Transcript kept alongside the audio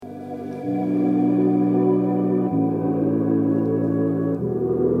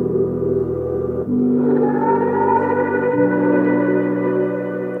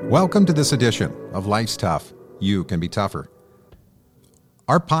Welcome to this edition of Life's Tough, You Can Be Tougher.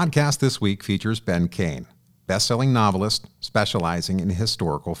 Our podcast this week features Ben Kane, best-selling novelist specializing in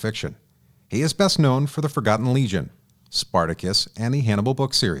historical fiction. He is best known for The Forgotten Legion, Spartacus, and the Hannibal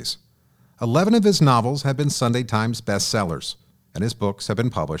book series. 11 of his novels have been Sunday Times bestsellers, and his books have been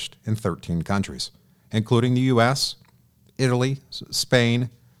published in 13 countries, including the U.S., Italy,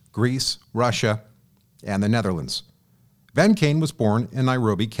 Spain, Greece, Russia, and the Netherlands. Ben Kane was born in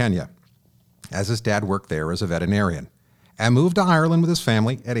Nairobi, Kenya, as his dad worked there as a veterinarian, and moved to Ireland with his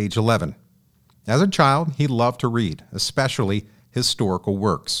family at age 11. As a child, he loved to read, especially historical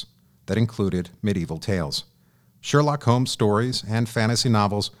works that included medieval tales, Sherlock Holmes stories, and fantasy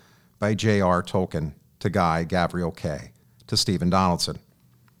novels by J.R. Tolkien to Guy Gavriel Kay to Stephen Donaldson.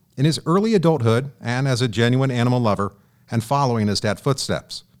 In his early adulthood, and as a genuine animal lover and following his dad's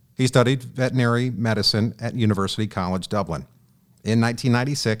footsteps, he studied veterinary medicine at University College Dublin. In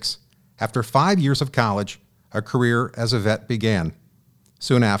 1996, after 5 years of college, a career as a vet began.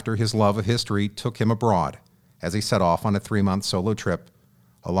 Soon after, his love of history took him abroad as he set off on a 3-month solo trip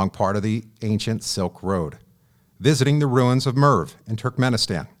along part of the ancient Silk Road, visiting the ruins of Merv in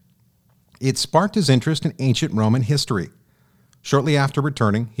Turkmenistan. It sparked his interest in ancient Roman history. Shortly after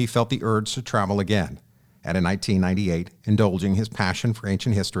returning, he felt the urge to travel again, and in 1998, indulging his passion for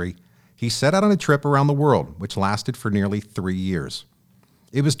ancient history, he set out on a trip around the world, which lasted for nearly 3 years.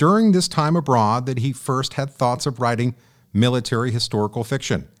 It was during this time abroad that he first had thoughts of writing military historical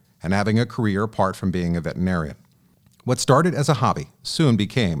fiction and having a career apart from being a veterinarian. What started as a hobby soon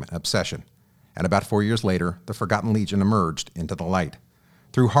became an obsession, and about 4 years later, The Forgotten Legion emerged into the light.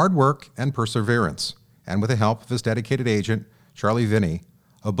 Through hard work and perseverance, and with the help of his dedicated agent, Charlie Vinnie,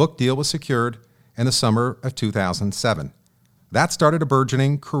 a book deal was secured in the summer of 2007. That started a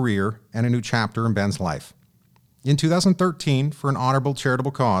burgeoning career and a new chapter in Ben's life. In 2013, for an honorable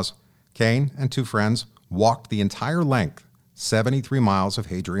charitable cause, Kane and 2 friends walked the entire length, 73 miles of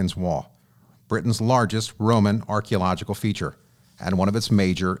Hadrian's Wall, Britain's largest Roman archaeological feature and one of its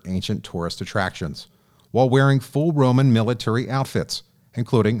major ancient tourist attractions, while wearing full Roman military outfits,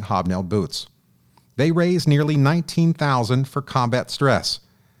 including hobnailed boots. They raised nearly $19,000 for combat stress,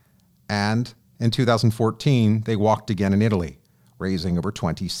 and in 2014, they walked again in Italy, raising over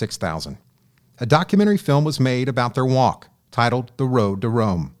 $26,000. A documentary film was made about their walk, titled The Road to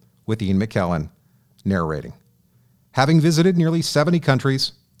Rome, with Ian McKellen narrating. Having visited nearly 70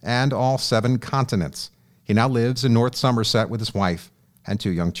 countries and all 7 continents, he now lives in North Somerset with his wife and 2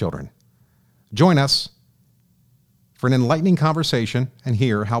 young children. Join us for an enlightening conversation and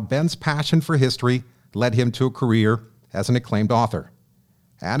hear how Ben's passion for history led him to a career as an acclaimed author.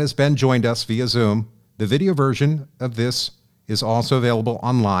 And as Ben joined us via Zoom, the video version of this is also available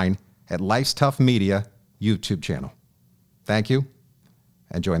online at Life's Tough Media YouTube channel. Thank you,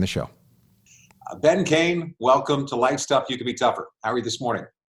 and join the show. Ben Kane, welcome to Life's Tough, You Can Be Tougher. How are you this morning?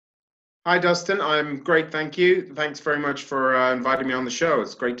 Hi, Dustin. I'm great, thank you. Thanks very much for inviting me on the show.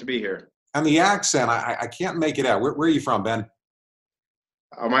 It's great to be here. And the accent, I can't make it out. Where are you from, Ben?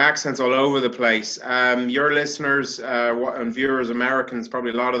 My accent's all over the place. Your listeners and viewers, Americans,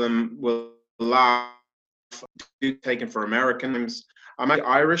 probably a lot of them will laugh, taken for Americans. I'm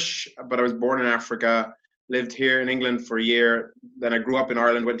Irish, but I was born in Africa, lived here in England for a year. Then I grew up in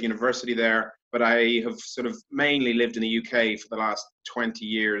Ireland, went to university there, but I have sort of mainly lived in the UK for the last 20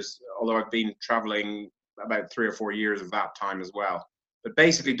 years, although I've been traveling about 3 or 4 years of that time as well. But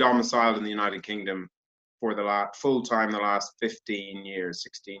basically domiciled in the United Kingdom for the full-time the last 15 years,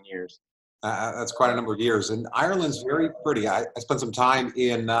 16 years. That's quite a number of years. And Ireland's very pretty. I spent some time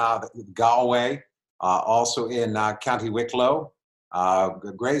in Galway, also in County Wicklow,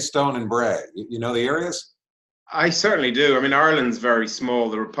 Greystone and Bray. You know the areas? I certainly do. I mean, Ireland's very small.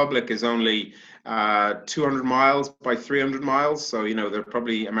 The Republic is only 200 miles by 300 miles. So, you know, there are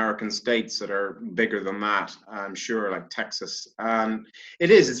probably American states that are bigger than that, I'm sure, like Texas.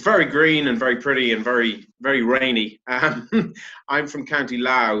 It's very green and very pretty and very, very rainy. I'm from County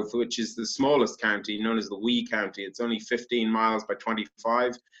Louth, which is the smallest county, known as the Wee County. It's only 15 miles by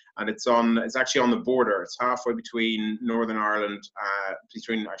 25. And it's actually on the border. It's halfway between Northern Ireland,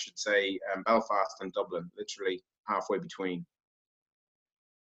 Belfast and Dublin, literally halfway between.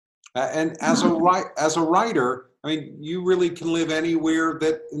 And as a writer, I mean, you really can live anywhere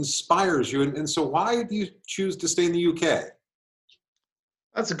that inspires you. And so why do you choose to stay in the UK?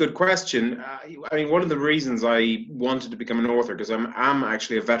 That's a good question. I mean, one of the reasons I wanted to become an author, because I'm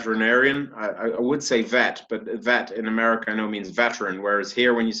actually a veterinarian. I would say vet, but vet in America I know means veteran, whereas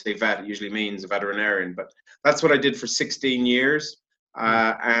here when you say vet, it usually means a veterinarian. But that's what I did for 16 years.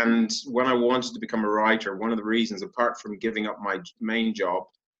 And when I wanted to become a writer, one of the reasons, apart from giving up my main job,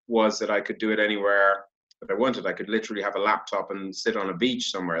 was that I could do it anywhere that I wanted. I could literally have a laptop and sit on a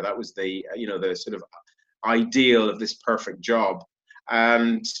beach somewhere. That was the the sort of ideal of this perfect job.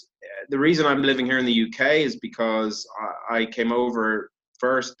 And the reason I'm living here in the UK is because I came over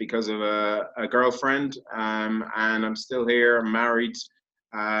first because of a girlfriend, and I'm still here. I'm married,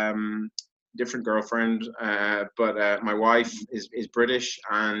 different girlfriend, but my wife is British,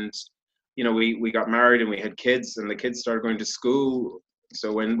 and we got married and we had kids, and the kids started going to school.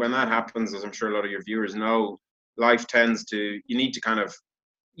 So when that happens, as I'm sure a lot of your viewers know, life tends to, you need to kind of,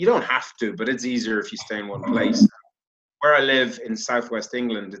 you don't have to, but it's easier if you stay in one place. Where I live in southwest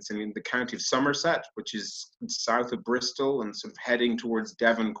England, it's in the county of Somerset, which is south of Bristol and sort of heading towards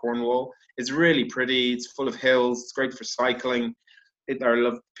Devon, Cornwall. It's really pretty. It's full of hills. It's great for cycling.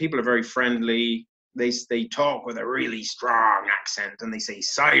 People are very friendly. They talk with a really strong accent, and they say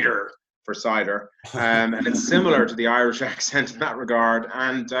cider for cider, and it's similar to the Irish accent in that regard.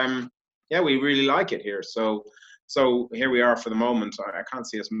 And yeah, we really like it here. So here we are for the moment. I can't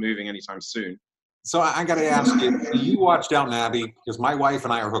see us moving anytime soon. So I got to ask you, do you watch Downton Abbey? Because my wife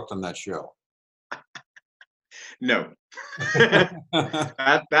and I are hooked on that show. No,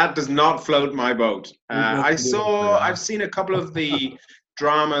 that does not float my boat. I've seen a couple of the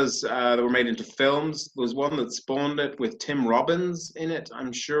dramas that were made into films. There was one that spawned it with Tim Robbins in it,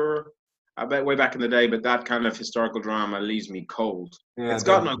 I'm sure. I bet way back in the day, but that kind of historical drama leaves me cold. Yeah, it's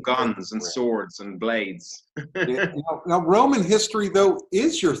got no guns and swords and blades. Now, Roman history, though,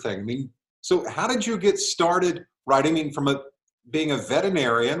 is your thing. I mean, so how did you get started writing? I mean, from being a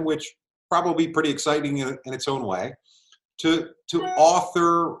veterinarian, which probably pretty exciting in its own way, to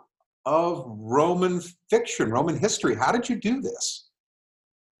author of Roman fiction, Roman history. How did you do this?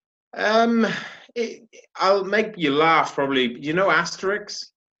 I'll make you laugh, probably. You know Asterix?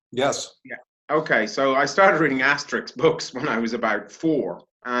 Yes. Yeah. Okay, so I started reading Asterix books when I was about 4,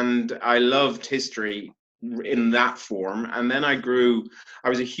 and I loved history in that form. And then I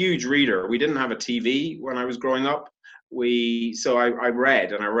was a huge reader. We didn't have a TV when I was growing up. So I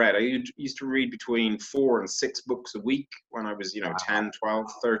read. I used to read between 4 and 6 books a week when I was, 10, 12,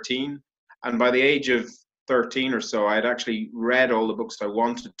 13. And by the age of 13 or so, I had actually read all the books I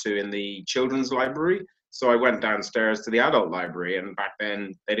wanted to in the children's library. So I went downstairs to the adult library, and back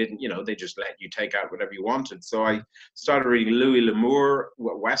then they didn't, they just let you take out whatever you wanted. So I started reading Louis L'Amour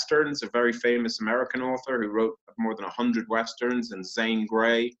Westerns, a very famous American author who wrote more than 100 Westerns, and Zane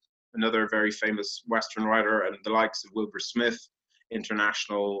Grey, another very famous Western writer, and the likes of Wilbur Smith,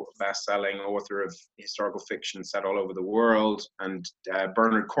 international best-selling author of historical fiction set all over the world, and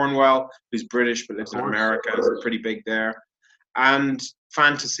Bernard Cornwell, who's British but lives in America, is pretty big there. And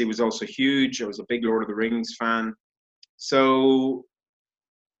fantasy was also huge. I was a big Lord of the Rings fan. So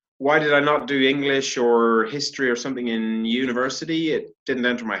why did I not do English or history or something in university? It didn't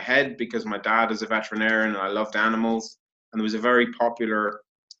enter my head because my dad is a veterinarian and I loved animals. And there was a very popular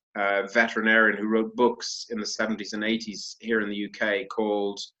veterinarian who wrote books in the 70s and 80s here in the UK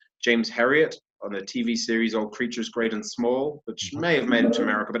called James Herriot, on a TV series, All Creatures Great and Small, which may have made it to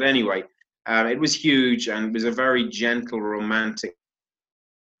America. But anyway, it was huge, and it was a very gentle, romantic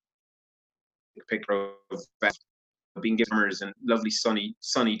picture of being given summers and lovely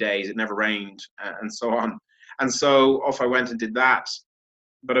sunny days. It never rained, and so on. And so off I went and did that.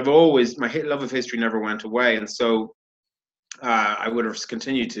 But my love of history never went away, and so I would have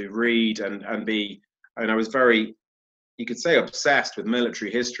continued to read and I was very, you could say, obsessed with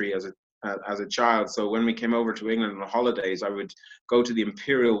military history as a child. So when we came over to England on holidays, I would go to the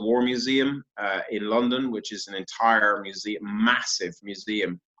Imperial War Museum in London, which is an entire museum, massive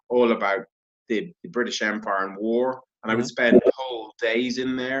museum, all about the British Empire and war. And I would spend whole days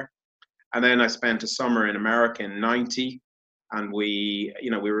in there. And then I spent a summer in America in '90. And we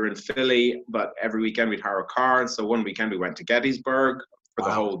were in Philly, but every weekend we'd hire a car. And so one weekend we went to Gettysburg for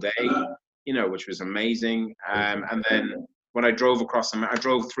the whole day, which was amazing. And then when I drove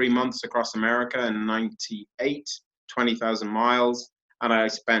 3 months across America in '98, 20,000 miles. And I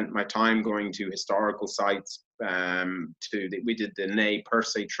spent my time going to historical sites. We did the Nez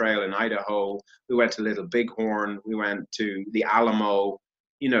Perce Trail in Idaho. We went to Little Bighorn. We went to the Alamo.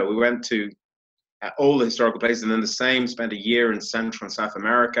 We went to all the historical places, and then spent a year in Central and South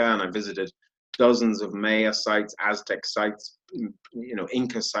America, and I visited dozens of Maya sites, Aztec sites,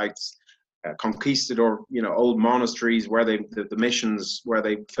 Inca sites, conquistador, old monasteries where the missions where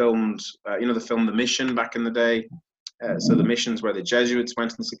they filmed, the film The Mission back in the day. So the missions where the Jesuits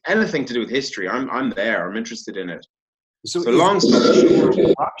went, and anything to do with history, I'm there. I'm interested in it. So long story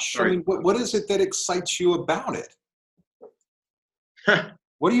short, I mean, what is it that excites you about it?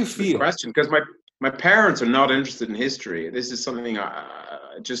 What do you feel? Good question, because My parents are not interested in history. This is something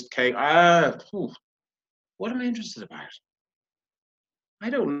I just came. What am I interested about? I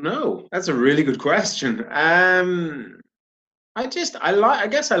don't know. That's a really good question. I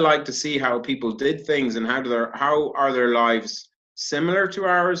guess I like to see how people did things and how are their lives similar to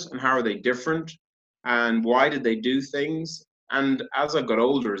ours and how are they different and why did they do things. And as I've got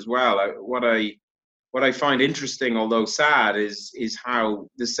older as well, what I find interesting, although sad, is how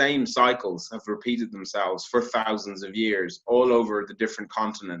the same cycles have repeated themselves for thousands of years all over the different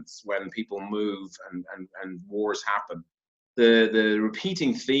continents when people move and wars happen. The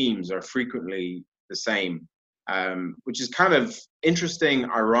repeating themes are frequently the same, which is kind of interesting,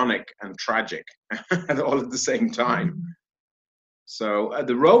 ironic, and tragic all at the same time. So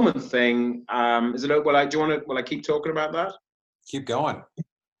the Roman thing, is it? Will I keep talking about that? Keep going.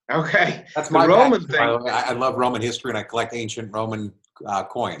 Okay. That's my Roman thing. I love Roman history and I collect ancient Roman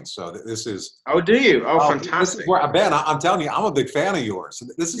coins. So this is. Oh, do you? Oh, fantastic. Ben, I'm telling you, I'm a big fan of yours.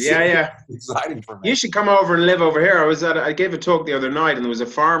 This is exciting for me. You should come over and live over here. I gave a talk the other night and there was a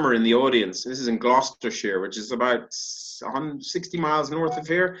farmer in the audience. This is in Gloucestershire, which is about 60 miles north of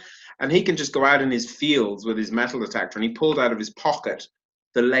here. And he can just go out in his fields with his metal detector and he pulled out of his pocket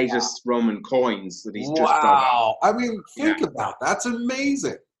the latest Roman coins that he's just dug up. Wow. I mean, think about that. That's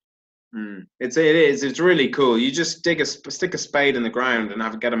amazing. It is. It's really cool. You just stick a spade in the ground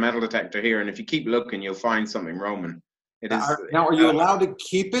and get a metal detector here, and if you keep looking, you'll find something Roman. It is. Now, are you allowed to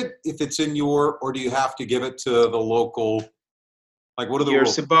keep it if it's in or do you have to give it to the local? Like, what are the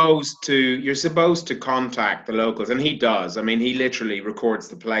rules? You're supposed to contact the locals, and he does. I mean, he literally records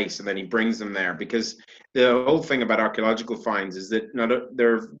the place and then he brings them there, because the whole thing about archaeological finds is that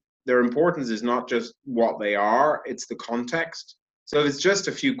their importance is not just what they are; it's the context. So if it's just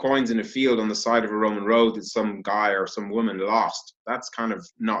a few coins in a field on the side of a Roman road that some guy or some woman lost, that's kind of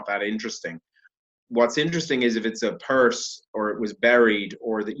not that interesting. What's interesting is if it's a purse or it was buried,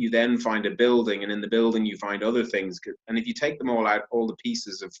 or that you then find a building and in the building you find other things. And if you take them all out, all the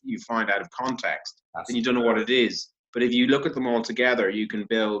pieces you find out of context, then you don't know what it is. But if you look at them all together, you can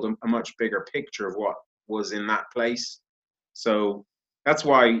build a much bigger picture of what was in that place. So that's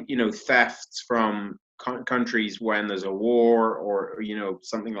why, thefts from countries when there's a war or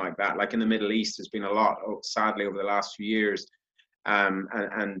something like that, like in the Middle East, there's been a lot, sadly, over the last few years,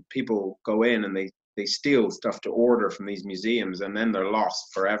 and people go in and they steal stuff to order from these museums, and then they're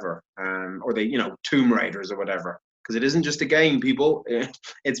lost forever, or they tomb raiders or whatever, because it isn't just a game, people.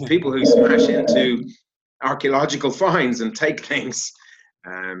 It's people who smash into archaeological finds and take things.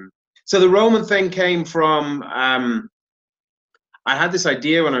 So the Roman thing came from I had this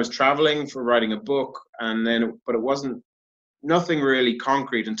idea when I was traveling for writing a book, but it wasn't nothing really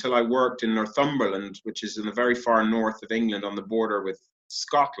concrete until I worked in Northumberland, which is in the very far north of England on the border with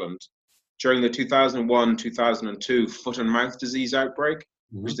Scotland, during the 2001-2002 foot and mouth disease outbreak,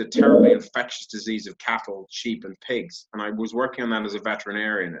 which is a terribly infectious disease of cattle, sheep, and pigs. And I was working on that as a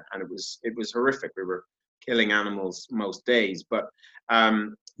veterinarian, and it was horrific. We were killing animals most days, but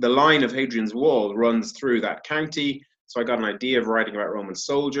the line of Hadrian's Wall runs through that county. So I got an idea of writing about Roman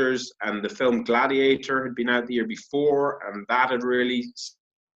soldiers, and the film Gladiator had been out the year before, and that had really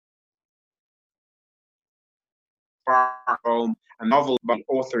sparked home. A novel by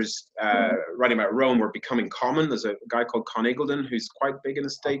authors writing about Rome were becoming common. There's a guy called Con Eagledon who's quite big in the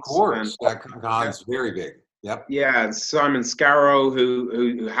States. Of course, Con's very big. Yep. Yeah, and Simon Scarrow,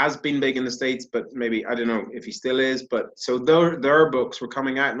 who has been big in the States, but maybe, I don't know if he still is. But so their books were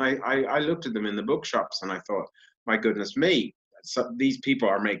coming out, and I looked at them in the bookshops, and I thought, my goodness me, these people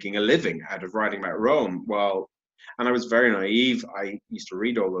are making a living out of writing about Rome. Well, and I was very naive. I used to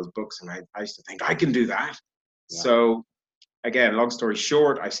read all those books, and I used to think, I can do that. Yeah. So again, long story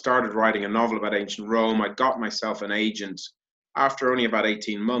short, I started writing a novel about ancient Rome. I got myself an agent after only about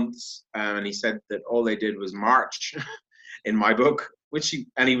 18 months, and he said that all they did was march in my book,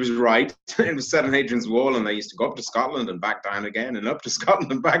 and he was right. It was set on Hadrian's Wall, and they used to go up to Scotland and back down again, and up to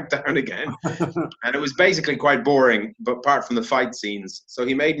Scotland and back down again. And it was basically quite boring, but apart from the fight scenes. So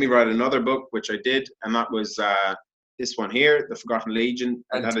he made me write another book, which I did, and that was this one here, The Forgotten Legion.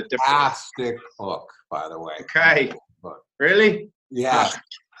 Fantastic book, by the way. Okay. Really? Yeah.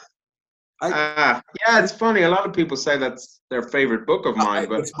 Yeah, it's funny. A lot of people say that's their favorite book of mine,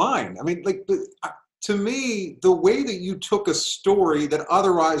 but it's mine. I mean, to me, the way that you took a story that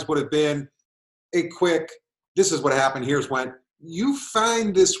otherwise would have been a quick, this is what happened, here's when, you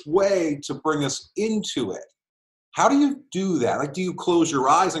find this way to bring us into it. How do you do that? Like, do you close your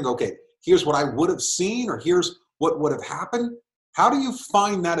eyes and go, okay, here's what I would have seen, or here's what would have happened? How do you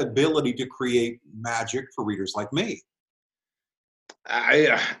find that ability to create magic for readers like me?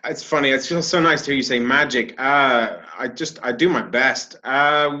 It's funny. It's just so nice to hear you say magic. I do my best.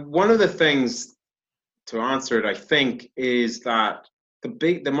 One of the things to answer it, I think, is that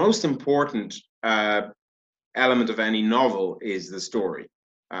the most important element of any novel is the story.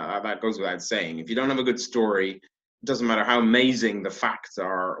 That goes without saying. If you don't have a good story, it doesn't matter how amazing the facts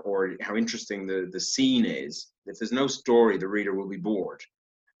are or how interesting the scene is. If there's no story, the reader will be bored.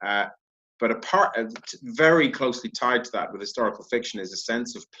 Uh, but very closely tied to that with historical fiction is a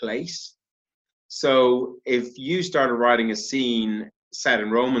sense of place. So if you started writing a scene set in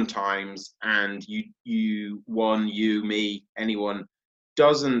Roman times and me, anyone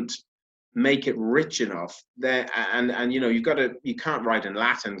doesn't make it rich enough, then and you can't write in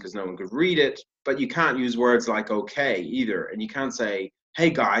Latin because no one could read it, but you can't use words like okay either, and you can't say,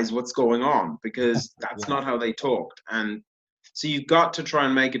 hey guys, what's going on, because that's not how they talked. And so you've got to try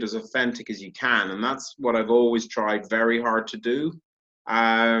and make it as authentic as you can, and that's what I've always tried very hard to do.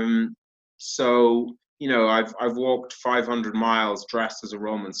 So I've walked 500 miles dressed as a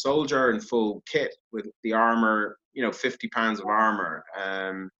Roman soldier in full kit with the armor, 50 pounds of armor.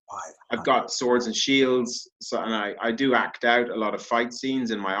 I've got swords and shields, and I do act out a lot of fight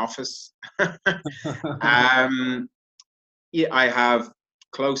scenes in my office. Yeah, I have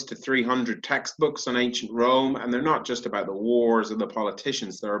close to 300 textbooks on ancient Rome, and they're not just about the wars or the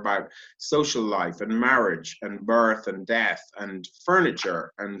politicians. They're about social life and marriage and birth and death and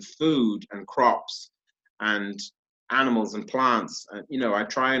furniture and food and crops and animals and plants. I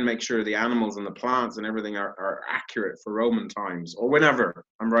try and make sure the animals and the plants and everything are accurate for Roman times or whenever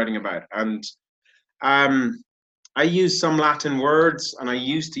I'm writing about. And I use some Latin words, and I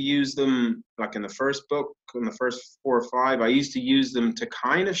used to use them, like in the first book, in the first 4 or 5, I used to use them to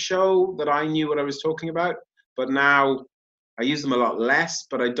kind of show that I knew what I was talking about. But now I use them a lot less,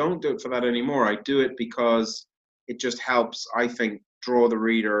 but I don't do it for that anymore. I do it because it just helps, I think, draw the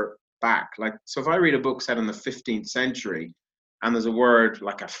reader back. Like, so if I read a book set in the 15th century and there's a word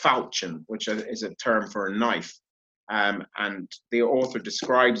like a falchion, which is a term for a knife, and the author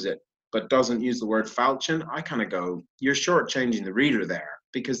describes it, but doesn't use the word falchion, I kind of go, you're shortchanging the reader there,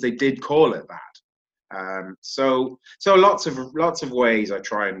 because they did call it that. So lots of ways I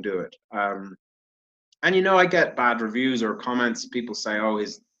try and do it. And I get bad reviews or comments. People say, "Oh,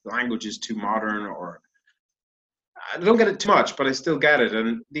 his language is too modern," or I don't get it too much, but I still get it.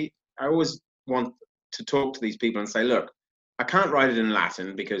 And I always want to talk to these people and say, "Look, I can't write it in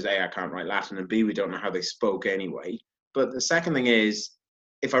Latin because A, I can't write Latin, and B, we don't know how they spoke anyway. But the second thing is,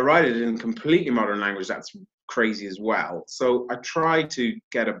 if I write it in completely modern language, that's crazy as well. So I try to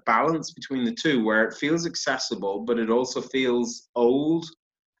get a balance between the two, where it feels accessible, but it also feels old.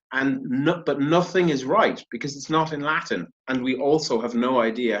 But nothing is right because it's not in Latin, and we also have no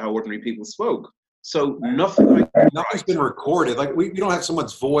idea how ordinary people spoke. So nothing's been recorded. Like we don't have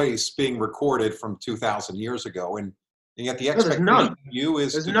someone's voice being recorded from 2,000 years ago, and yet the expectation of you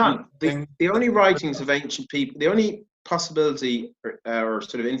is there's none. The only writings of ancient people, the only possibility or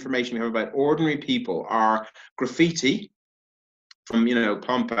sort of information we have about ordinary people are graffiti from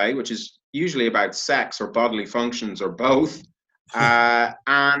Pompeii, which is usually about sex or bodily functions or both,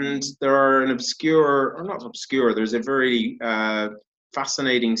 and there are there's a very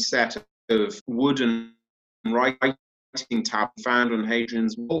fascinating set of wooden writing tablets found on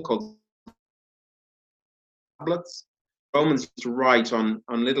Hadrian's Wall called tablets. Romans used to write on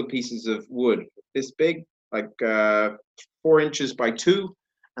little pieces of wood this big, like 4 inches by 2,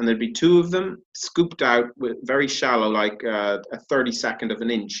 and there'd be 2 of them scooped out with very shallow, like a 32nd of an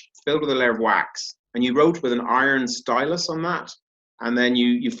inch, filled with a layer of wax. And you wrote with an iron stylus on that, and then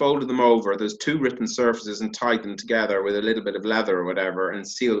you folded them over. There's 2 written surfaces and tied them together with a little bit of leather or whatever and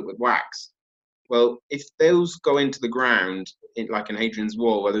sealed it with wax. Well, if those go into the ground, like in Hadrian's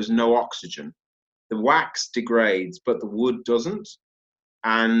Wall, where there's no oxygen, the wax degrades, but the wood doesn't.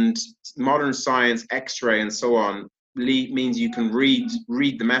 And modern science, X-ray and so on, means you can read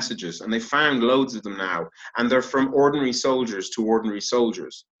the messages. And they found loads of them now. And they're from ordinary soldiers to ordinary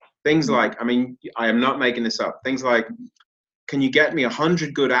soldiers. Things like, I am not making this up. Things like, can you get me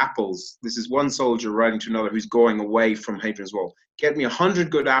 100 good apples? This is one soldier writing to another who's going away from Hadrian's Wall. Get me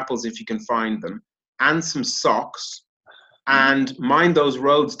 100 good apples if you can find them, and some socks, and mind those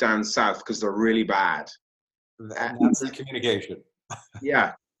roads down south because they're really bad. That's the communication.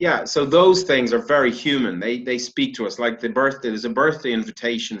 Yeah. So those things are very human. They speak to us like the birthday. There's a birthday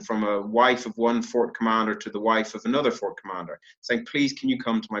invitation from a wife of one fort commander to the wife of another fort commander, saying, "Please, can you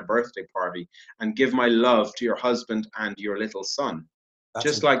come to my birthday party and give my love to your husband and your little son?" That's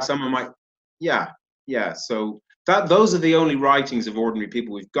just like some of my, yeah. So those are the only writings of ordinary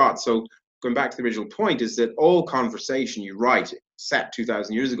people we've got. So going back to the original point is that all conversation you write, set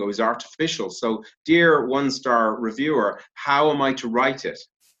 2,000 years ago is artificial. So, dear one-star reviewer, how am I to write it?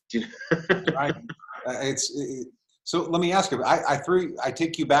 Right. So let me ask you. I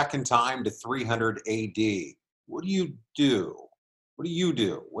take you back in time to 300 A.D. What do you do? What do you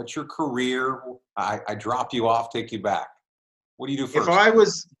do? What's your career? I drop you off, take you back. What do you do first? If I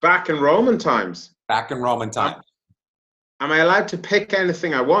was back in Roman times, back in Roman times, am I allowed to pick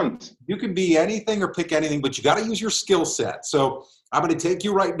anything I want? You can be anything or pick anything, but you got to use your skill set. So I'm going to take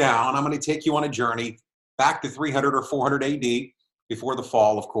you right now, and I'm going to take you on a journey back to 300 or 400 AD, before the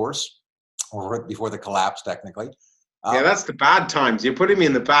fall, of course, or before the collapse, technically. Yeah, that's the bad times. You're putting me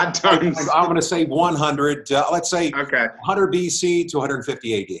in the bad times. I'm going to say 100. Let's say okay. 100 BC to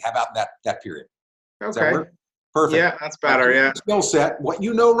 150 AD. How about that period? Does that work? Perfect. Yeah, that's better. Yeah. Skill set. What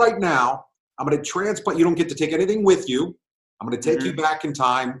you know right now, I'm going to transplant. You don't get to take anything with you. I'm going to take you back in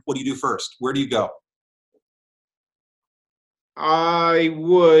time. What do you do first? Where do you go? I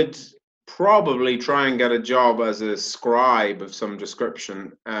would probably try and get a job as a scribe of some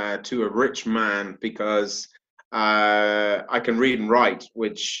description to a rich man, because I can read and write,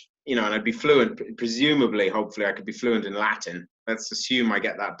 which, and I'd be fluent, presumably, hopefully I could be fluent in Latin. Let's assume I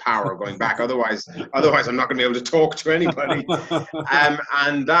get that power going back. Otherwise I'm not going to be able to talk to anybody.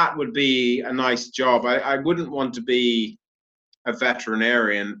 And that would be a nice job. I wouldn't want to be a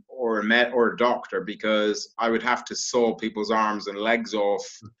veterinarian or a doctor, because I would have to saw people's arms and legs off.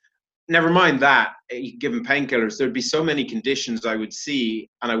 Never mind that, give them painkillers. There'd be so many conditions I would see,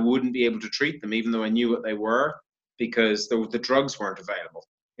 and I wouldn't be able to treat them, even though I knew what they were, because the drugs weren't available.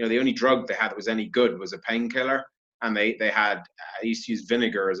 The only drug they had that was any good was a painkiller, and they had, I used to use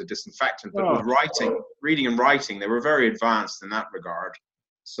vinegar as a disinfectant, but with reading and writing, they were very advanced in that regard.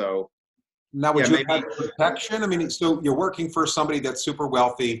 So now, would you have protection? I mean, so you're working for somebody that's super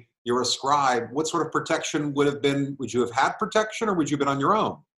wealthy, you're a scribe. What sort of protection would you have had protection, or would you have been on your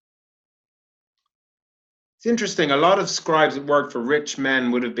own? It's interesting. A lot of scribes that worked for rich men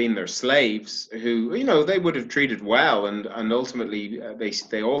would have been their slaves, who, they would have treated well, and ultimately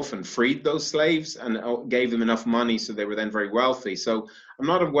they often freed those slaves and gave them enough money, so they were then very wealthy. So I'm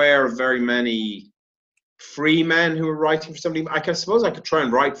not aware of very many free men who were writing for somebody. I suppose I could try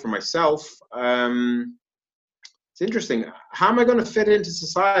and write for myself. It's interesting. How am I going to fit into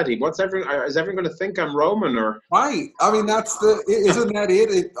society? Is everyone going to think I'm Roman, or? Right. I mean, isn't that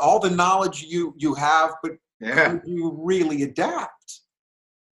it? All the knowledge you have, but could you really adapt?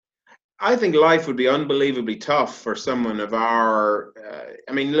 I think life would be unbelievably tough for someone of our.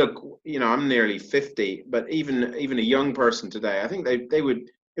 Look, I'm nearly 50, but even a young person today, I think they would.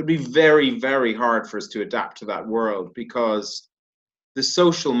 It'd be very, very hard for us to adapt to that world, because the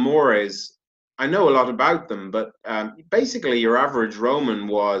social mores, I know a lot about them, but basically your average Roman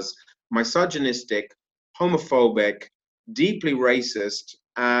was misogynistic, homophobic, deeply racist,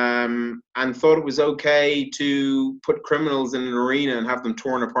 and thought it was okay to put criminals in an arena and have them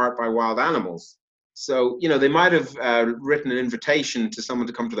torn apart by wild animals. So, they might have written an invitation to someone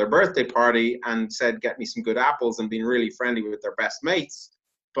to come to their birthday party and said, get me some good apples, and been really friendly with their best mates.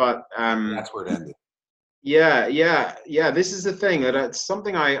 But that's where it ended. Yeah. This is the thing, that it's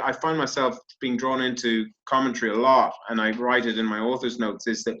something I find myself being drawn into commentary a lot, and I write it in my author's notes,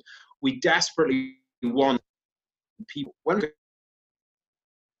 is that we desperately want people, when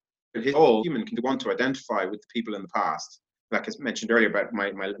all human, can want to identify with the people in the past, like I mentioned earlier about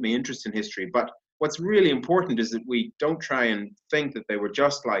my interest in history. But what's really important is that we don't try and think that they were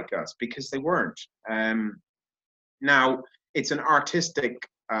just like us, because they weren't. Now, it's an artistic,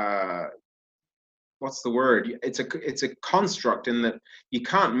 what's the word? It's a construct, in that you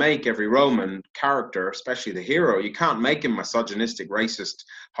can't make every Roman character, especially the hero, you can't make him misogynistic, racist,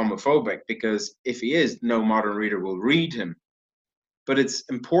 homophobic, because if he is, no modern reader will read him. But it's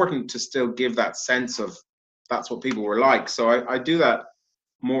important to still give that sense of that's what people were like. So I do that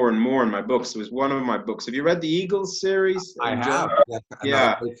more and more in my books. It was one of my books. Have you read the Eagles series? I have.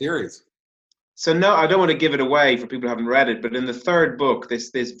 Yeah. Great series. So no, I don't want to give it away for people who haven't read it, but in the third book,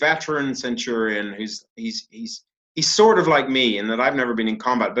 this veteran centurion he's sort of like me, in that I've never been in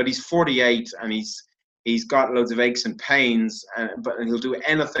combat, but he's 48 and he's got loads of aches and pains, but he'll do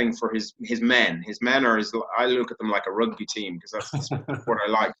anything for his men. His men are I look at them like a rugby team, because that's what I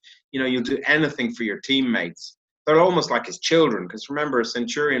like. You'll do anything for your teammates. They're almost like his children, because remember, a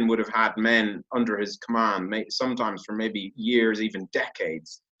centurion would have had men under his command, sometimes for maybe years, even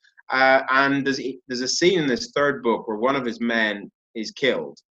decades. And there's a scene in this third book where one of his men is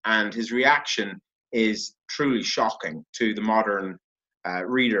killed, and his reaction is truly shocking to the modern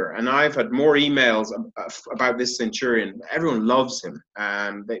reader, and I've had more emails about this centurion. Everyone loves him.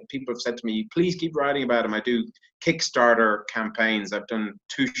 People have said to me, please keep writing about him. I do Kickstarter campaigns. I've done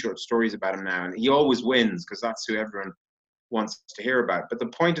 2 short stories about him now, and he always wins because that's who everyone wants to hear about. But the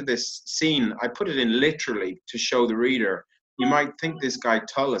point of this scene, I put it in literally to show the reader, you might think this guy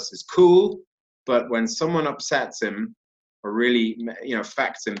Tullus is cool, but when someone upsets him or really,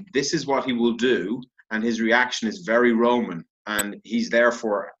 affects him, this is what he will do, and his reaction is very Roman. And he's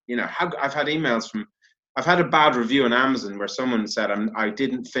therefore, I've had emails I've had a bad review on Amazon where someone said, I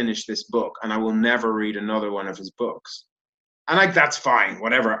didn't finish this book and I will never read another one of his books. And that's fine,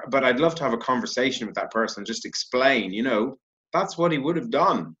 whatever. But I'd love to have a conversation with that person, just explain, that's what he would have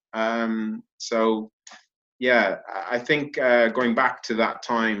done. So, yeah, I think going back to that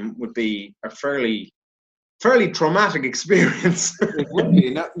time would be a fairly traumatic experience. It would be.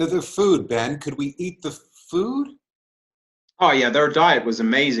 Now, the food, Ben, could we eat the food? Oh yeah, their diet was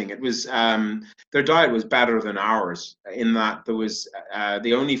amazing. It was their diet was better than ours in that there was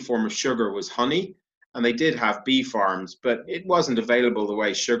the only form of sugar was honey, and they did have bee farms, but it wasn't available the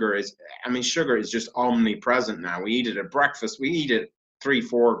way sugar is. I mean, sugar is just omnipresent now. We eat it at breakfast. We eat it 3,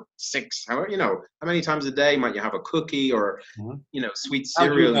 4, 6. How many times a day might you have a cookie or sweet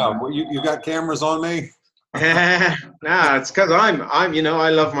cereal? You got cameras on me? Nah, it's because I'm I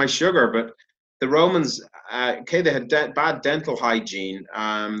love my sugar, but the Romans, they had bad dental hygiene.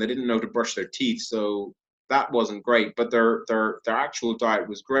 They didn't know to brush their teeth, so that wasn't great. But their actual diet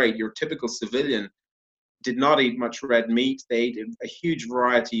was great. Your typical civilian did not eat much red meat. They ate a huge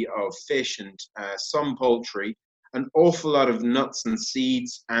variety of fish and some poultry, an awful lot of nuts and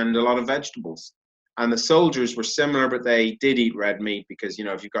seeds, and a lot of vegetables. And the soldiers were similar, but they did eat red meat because,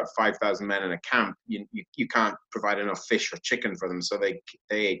 if you've got 5,000 men in a camp, you can't provide enough fish or chicken for them. So they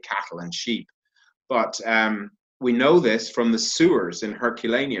ate cattle and sheep. But we know this from the sewers in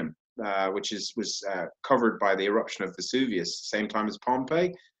Herculaneum, which was covered by the eruption of Vesuvius, same time as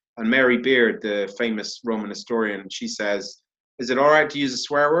Pompeii. And Mary Beard, the famous Roman historian, she says, is it all right to use a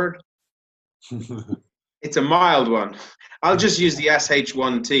swear word? It's a mild one. I'll just use the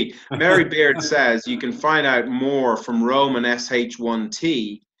SH1T. Mary Beard says you can find out more from Roman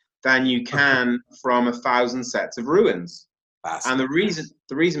SH1T than you can from 1,000 sets of ruins. And the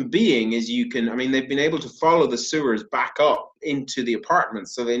reason being is they've been able to follow the sewers back up into the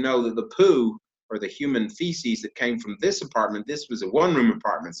apartments, so they know that the poo or the human feces that came from this apartment, this was a 1-room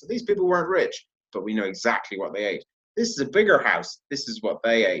apartment, so these people weren't rich, but we know exactly what they ate. This is a bigger house, this is what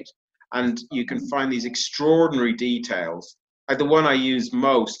they ate. And you can find these extraordinary details. Like the one I use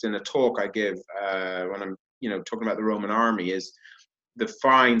most in a talk I give when I'm talking about the Roman army is the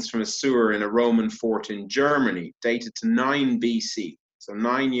finds from a sewer in a Roman fort in Germany, dated to 9 BC, so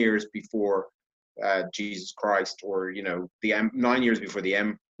 9 years before Jesus Christ, or 9 years before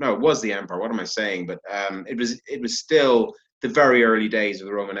it was the empire. What am I saying? But it was still the very early days of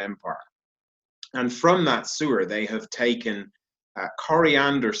the Roman Empire. And from that sewer, they have taken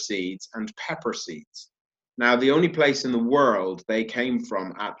coriander seeds and pepper seeds. Now, the only place in the world they came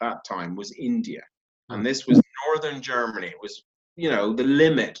from at that time was India, and this was northern Germany. It was the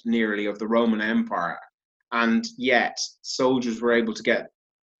limit nearly of the Roman Empire, and yet soldiers were able to get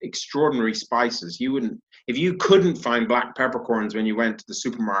extraordinary spices. If you couldn't find black peppercorns when you went to the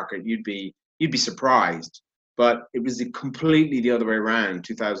supermarket, you'd be surprised. But it was completely the other way around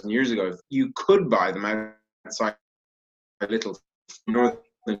 2,000 years ago. If you could buy them outside a little northern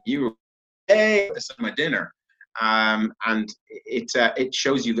Europe, this is my dinner, and it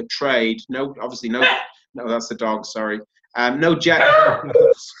shows you the trade. No, that's the dog. Sorry. No jet.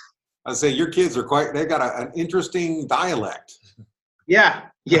 I say your kids are they got an interesting dialect. Yeah.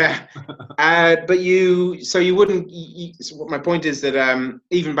 But you wouldn't. My point is that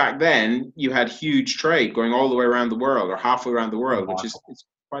even back then you had huge trade going all the way around the world or halfway around the world, which is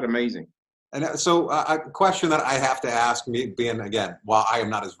quite amazing. And so a question that I have to ask, me being, again, while I am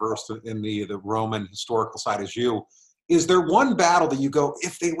not as versed in the Roman historical side as you, is there one battle that you go,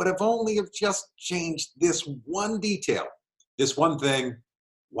 if they would have only have just changed this one detail, this one thing,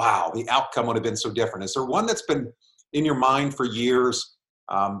 wow, the outcome would have been so different? Is there one that's been in your mind for years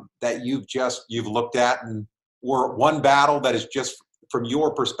that you've looked at, or one battle that is just, from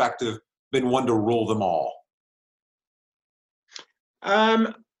your perspective, been one to rule them all?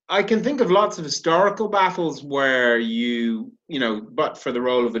 I can think of lots of historical battles where but for the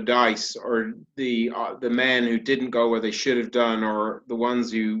roll of a dice, or the men who didn't go where they should have done, or the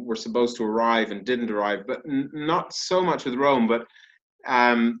ones who were supposed to arrive and didn't arrive, but not so much with Rome. But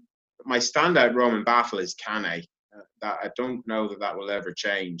my standout Roman battle is Cannae. That I don't know that will ever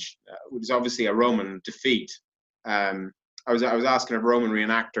change. It was obviously a Roman defeat. I was asking a Roman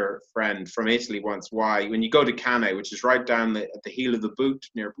reenactor friend from Italy once why, when you go to Cannae, which is right down at the heel of the boot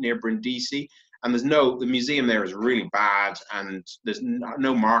near Brindisi, and the museum there is really bad, and there's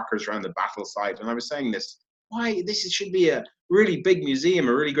no markers around the battle site. And I was saying why this should be a really big museum,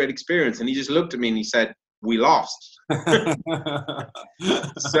 a really great experience. And he just looked at me and he said, "We lost."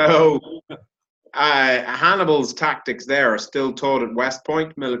 So Hannibal's tactics there are still taught at West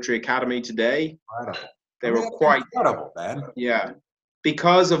Point Military Academy today. Incredible. They were quite incredible, man. Yeah,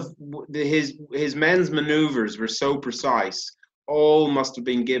 because of his men's maneuvers were so precise. All must have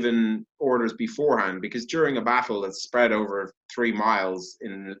been given orders beforehand, because during a battle that's spread over 3 miles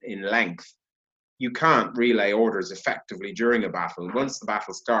in length, you can't relay orders effectively during a battle. Once the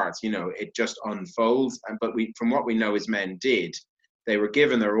battle starts, it just unfolds. But from what we know his men did, they were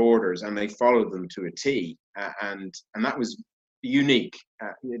given their orders and they followed them to a T, and that was unique.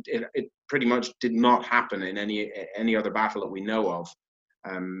 It pretty much did not happen in any other battle that we know of.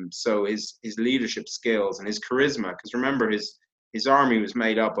 So his leadership skills and his charisma, because remember his army was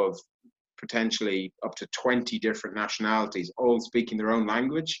made up of potentially up to 20 different nationalities, all speaking their own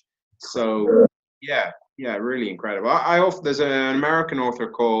language. So yeah, really incredible. There's an American author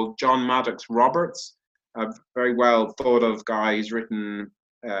called John Maddox Roberts, a very well thought of guy. He's written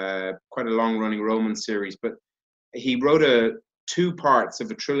quite a long running Roman series, but he wrote 2 parts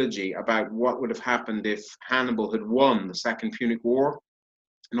of a trilogy about what would have happened if Hannibal had won the Second Punic War,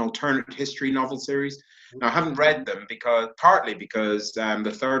 an alternate history novel series. Now, I haven't read them partly because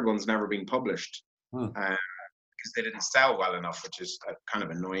the third one's never been published, because they didn't sell well enough, which is kind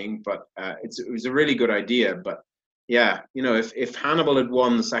of annoying. But it was a really good idea. But yeah, if Hannibal had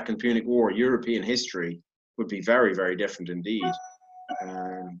won the Second Punic War, European history would be very, very different indeed.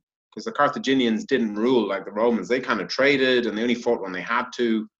 Because the Carthaginians didn't rule like the Romans. They kind of traded, and they only fought when they had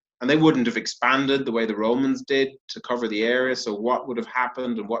to. And they wouldn't have expanded the way the Romans did to cover the area. So what would have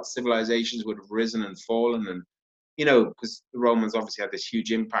happened, and what civilizations would have risen and fallen? And, because the Romans obviously had this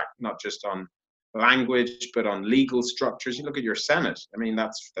huge impact, not just on language, but on legal structures. You look at your Senate. I mean,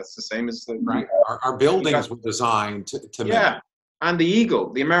 that's the same as the... Right. Our buildings were designed to yeah. And the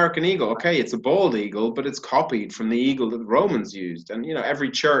eagle, the American eagle, okay, it's a bald eagle, but it's copied from the eagle that the Romans used. And, every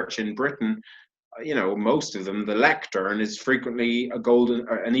church in Britain, most of them, the lectern is frequently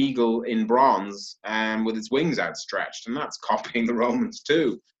an eagle in bronze, with its wings outstretched, and that's copying the Romans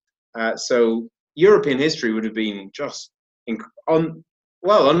too. So European history would have been just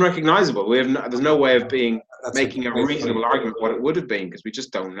unrecognizable. There's no way of making a reasonable argument what it would have been, because we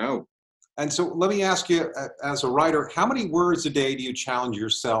just don't know. And so let me ask you, as a writer, how many words a day do you challenge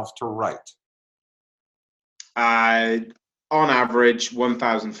yourself to write? On average,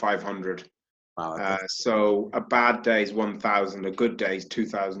 1,500. Wow, so a bad day is 1,000, a good day is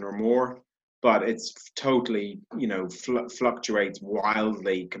 2,000 or more. But it's totally, fluctuates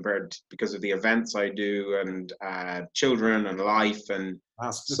wildly because of the events I do, and children and life and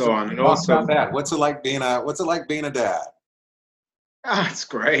so on. And also, that. What's it like being a dad? It's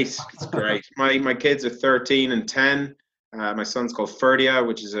great. It's great. My kids are 13 and 10. My son's called Ferdia,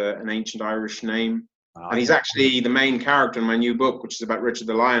 which is an ancient Irish name. And he's actually the main character in my new book, which is about Richard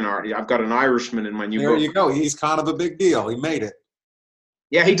the Lionheart. I've got an Irishman in my new book. There you go. He's kind of a big deal. He made it.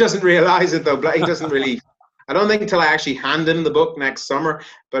 Yeah, he doesn't realize it, though. He doesn't really... I don't think until I actually hand him the book next summer.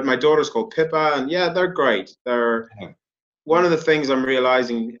 But my daughter's called Pippa, and yeah, they're great. They're... One of the things I'm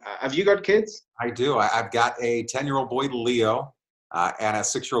realizing... have you got kids? I do. I've got a 10-year-old boy, Leo, and a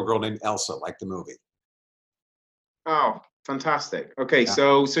 6-year-old girl named Elsa, like the movie. Oh, fantastic. Okay, yeah.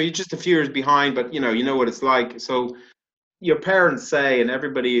 So you're just a few years behind, but you know what it's like. So your parents say, and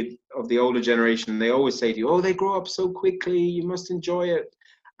everybody of the older generation, they always say to you, "Oh, they grow up so quickly. You must enjoy it."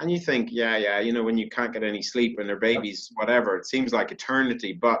 And you think, yeah, when you can't get any sleep and they're babies, whatever, it seems like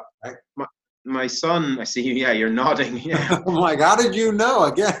eternity. But my son, I see you. Yeah, you're nodding. Yeah. I'm like, how did you know?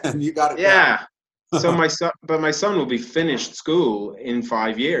 Again, you got it. Yeah. So my son will be finished school in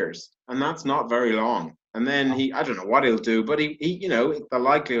 5 years, and that's not very long. And then I don't know what he'll do, but he the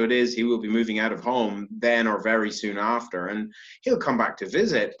likelihood is he will be moving out of home then or very soon after, and he'll come back to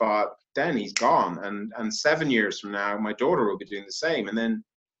visit, but then he's gone. And 7 years from now, my daughter will be doing the same. And then,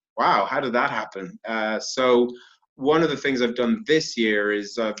 wow, how did that happen? So one of the things I've done this year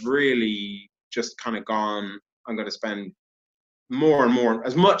is I've really just kind of gone, I'm going to spend more and more,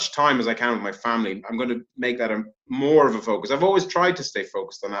 as much time as I can with my family. I'm going to make that more of a focus. I've always tried to stay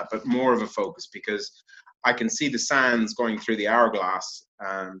focused on that, but more of a focus, because I can see the sands going through the hourglass.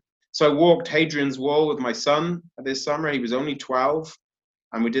 So I walked Hadrian's Wall with my son this summer. He was only 12,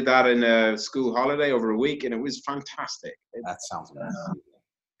 and we did that in a school holiday over a week, and it was fantastic. That sounds amazing.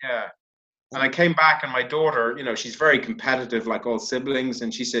 Yeah. And I came back, and my daughter, she's very competitive, like all siblings,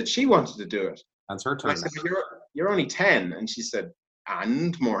 and she said she wanted to do it. That's her And turn. I said, but you're only 10. And she said,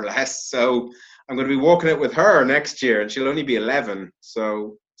 and more or less. So I'm going to be walking it with her next year, and she'll only be 11.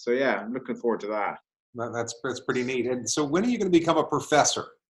 So yeah, I'm looking forward to that. That's pretty neat. And so when are you going to become a professor?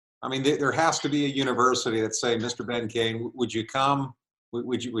 I mean, there has to be a university that say, Mr. Ben Kane, would you come?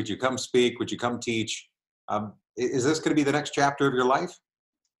 Would you come speak? Would you come teach? Is this going to be the next chapter of your life?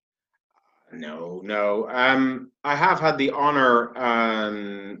 No. I have had the honor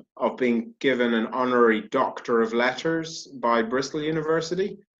of being given an honorary Doctor of Letters by Bristol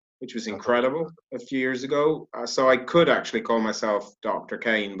University, which was incredible a few years ago. So I could actually call myself Dr.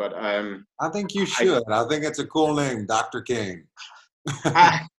 Kane, but I think you should. I think it's a cool name, Dr. Kane.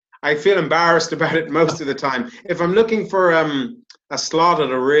 I feel embarrassed about it most of the time. If I'm looking for a slot at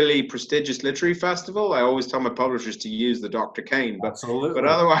a really prestigious literary festival, I always tell my publishers to use the Dr. Kane. Absolutely. But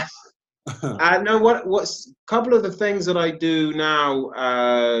otherwise. No, what's a couple of the things that I do now,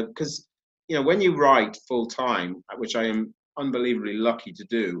 because when you write full time, which I am unbelievably lucky to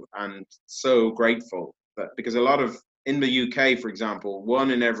do, and so grateful because a lot of in the UK, for example,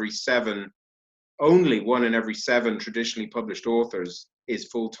 only one in every seven traditionally published authors is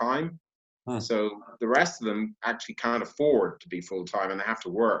full time. So the rest of them actually can't afford to be full time, and they have to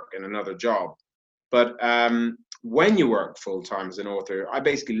work in another job. But when you work full-time as an author, I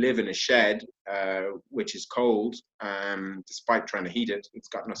basically live in a shed, which is cold, despite trying to heat it. It's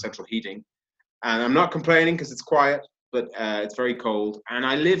got no central heating. And I'm not complaining because it's quiet, but it's very cold. And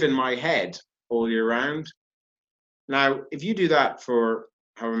I live in my head all year round. Now, if you do that for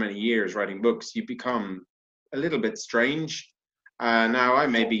however many years writing books, you become a little bit strange. Now, I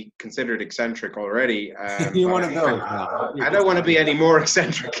may be considered eccentric already. You want to know now. I don't want to be any more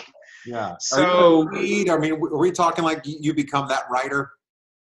eccentric. Yeah. So, I mean, are we talking like you become that writer?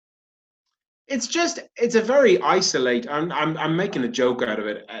 It's a very isolate. I'm making a joke out of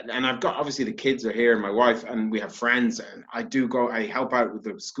it, and I've got obviously the kids are here and my wife, and we have friends, and I help out with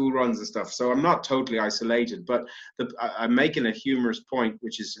the school runs and stuff. So I'm not totally isolated, but I'm making a humorous point,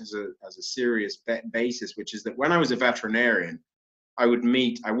 which is as a serious basis, which is that when I was a veterinarian, I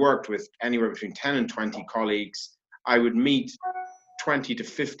worked with anywhere between 10 and 20 colleagues. I would meet 20 to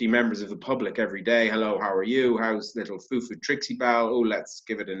 50 members of the public every day. Hello, how are you? How's little Fufu Trixie Bell? Oh, let's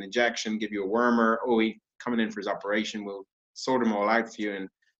give it an injection, give you a wormer. Oh, he's coming in for his operation. We'll sort them all out for you. And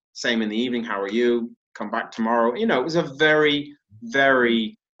same in the evening. How are you? Come back tomorrow. It was a very,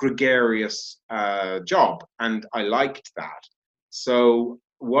 very gregarious job. And I liked that. So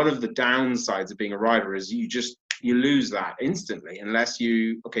one of the downsides of being a writer is you lose that instantly unless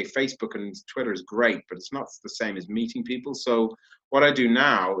Facebook and Twitter is great, but it's not the same as meeting people. So what I do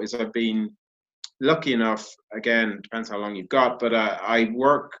now is I've been lucky enough, again, depends how long you've got, but I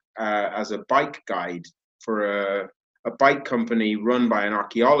work as a bike guide for a bike company run by an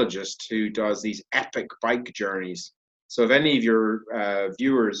archaeologist who does these epic bike journeys. So if any of your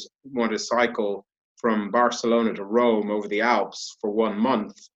viewers want to cycle from Barcelona to Rome over the Alps for 1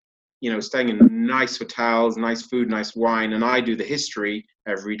 month, staying in nice hotels, nice food, nice wine, and I do the history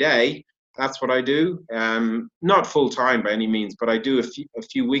every day. That's what I do. Not full time by any means, but I do a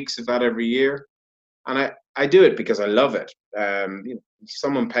few weeks of that every year, and I do it because I love it.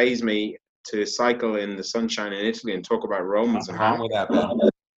 Someone pays me to cycle in the sunshine in Italy and talk about Romans and how. With that, Ben?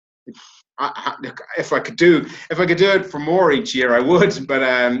 If I could do it for more each year, I would. But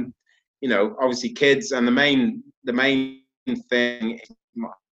obviously, kids and the main thing.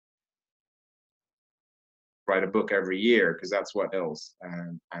 Write a book every year because that's what else,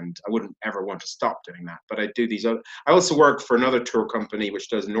 and I wouldn't ever want to stop doing that. But I do these other. I also work for another tour company which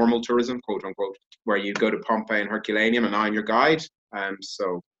does normal tourism, quote unquote, where you go to Pompeii and Herculaneum, and I'm your guide.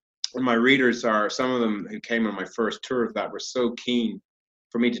 So my readers are some of them who came on my first tour of that were so keen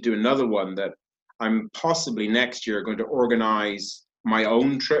for me to do another one that I'm possibly next year going to organize my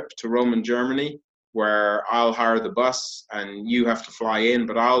own trip to Rome and Germany, where I'll hire the bus and you have to fly in,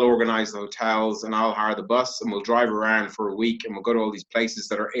 but I'll organize the hotels and I'll hire the bus and we'll drive around for a week and we'll go to all these places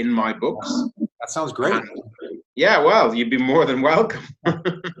that are in my books. That sounds great. And, yeah, well, you'd be more than welcome.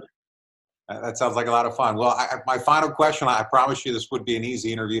 That sounds like a lot of fun. Well, my final question, I promise you this would be an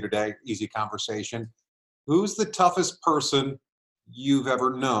easy interview today, easy conversation. Who's the toughest person you've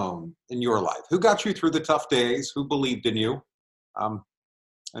ever known in your life? Who got you through the tough days? Who believed in you?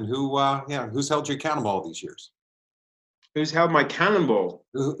 And who's held you accountable all these years? Who's held my cannonball?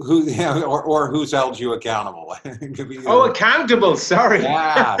 Or who's held you accountable? Accountable. Sorry.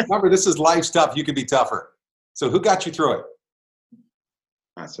 Yeah. Remember, this is life stuff. You can be tougher. So who got you through it?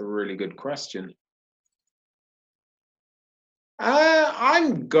 That's a really good question.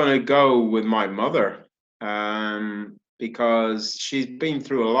 I'm gonna go with my mother, because she's been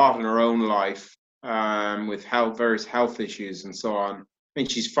through a lot in her own life, with various health issues and so on. I mean,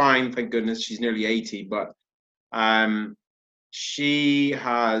 she's fine, thank goodness. She's nearly 80, but um, she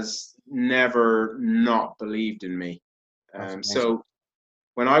has never not believed in me. So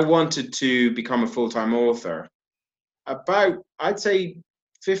when I wanted to become a full-time author, I'd say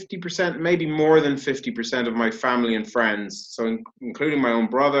 50%, maybe more than 50% of my family and friends, so including my own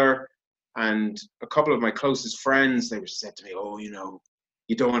brother and a couple of my closest friends, they said to me, "Oh, you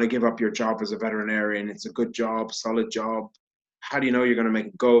don't want to give up your job as a veterinarian. It's a good job, solid job. How do you know you're going to make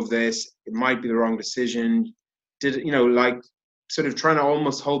a go of this? It might be the wrong decision." Like sort of trying to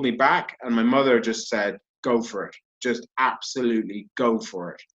almost hold me back. And my mother just said, "Go for it. Just absolutely go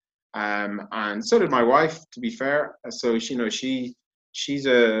for it." And so did my wife, to be fair. So she's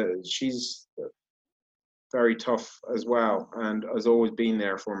very tough as well, and has always been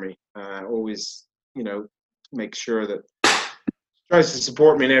there for me. Always, make sure that tries to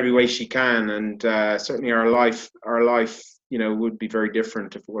support me in every way she can. And certainly our life, would be very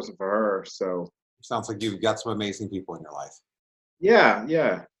different if it wasn't for her. So sounds like you've got some amazing people in your life.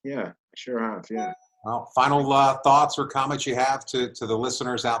 Yeah, sure have. Yeah. Well, final thoughts or comments you have to the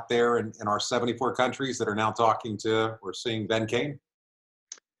listeners out there in our 74 countries that are now talking to or seeing Ben Kane?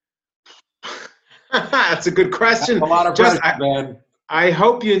 That's a good question. That's a lot of pressure, Ben. I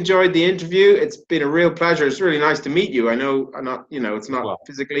hope you enjoyed the interview. It's been a real pleasure. It's really nice to meet you. I know it's not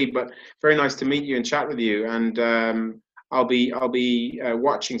physically, but very nice to meet you and chat with you. And I'll be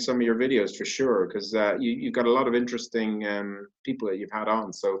watching some of your videos for sure, because you've got a lot of interesting people that you've had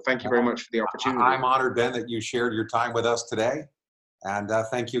on. So thank you very much for the opportunity. I'm honored, Ben, that you shared your time with us today. And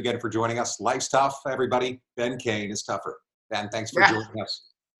thank you again for joining us. Life's tough, everybody. Ben Kane is tougher. Ben, thanks for joining us.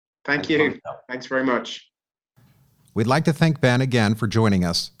 Thank you. Thanks very much. We'd like to thank Ben again for joining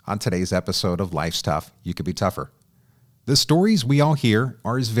us on today's episode of Life's Tough, You Could Be Tougher. The stories we all hear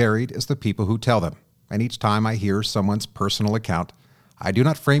are as varied as the people who tell them. And each time I hear someone's personal account, I do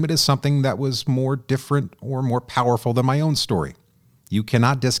not frame it as something that was more different or more powerful than my own story. You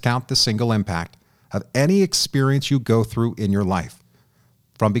cannot discount the single impact of any experience you go through in your life,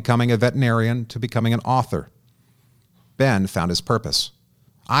 from becoming a veterinarian to becoming an author. Ben found his purpose.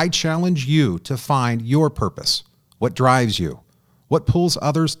 I challenge you to find your purpose. What drives you? What pulls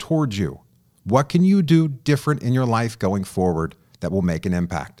others towards you? What can you do different in your life going forward that will make an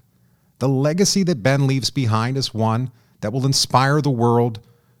impact? The legacy that Ben leaves behind is one that will inspire the world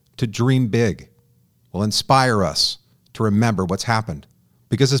to dream big, will inspire us to remember what's happened.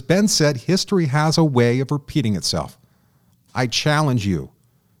 Because as Ben said, history has a way of repeating itself. I challenge you,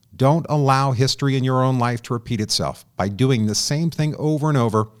 don't allow history in your own life to repeat itself by doing the same thing over and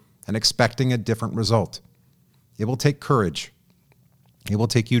over and expecting a different result. It will take courage. It will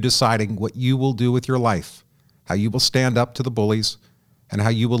take you deciding what you will do with your life, how you will stand up to the bullies, and how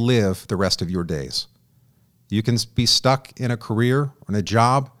you will live the rest of your days. You can be stuck in a career or in a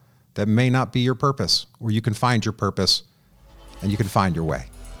job that may not be your purpose, or you can find your purpose and you can find your way.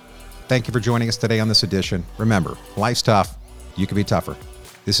 Thank you for joining us today on this edition. Remember, life's tough. You can be tougher.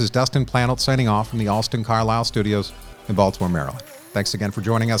 This is Dustin Planolt signing off from the Alston Carlisle Studios in Baltimore, Maryland. Thanks again for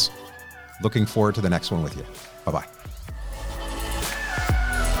joining us. Looking forward to the next one with you. Bye-bye.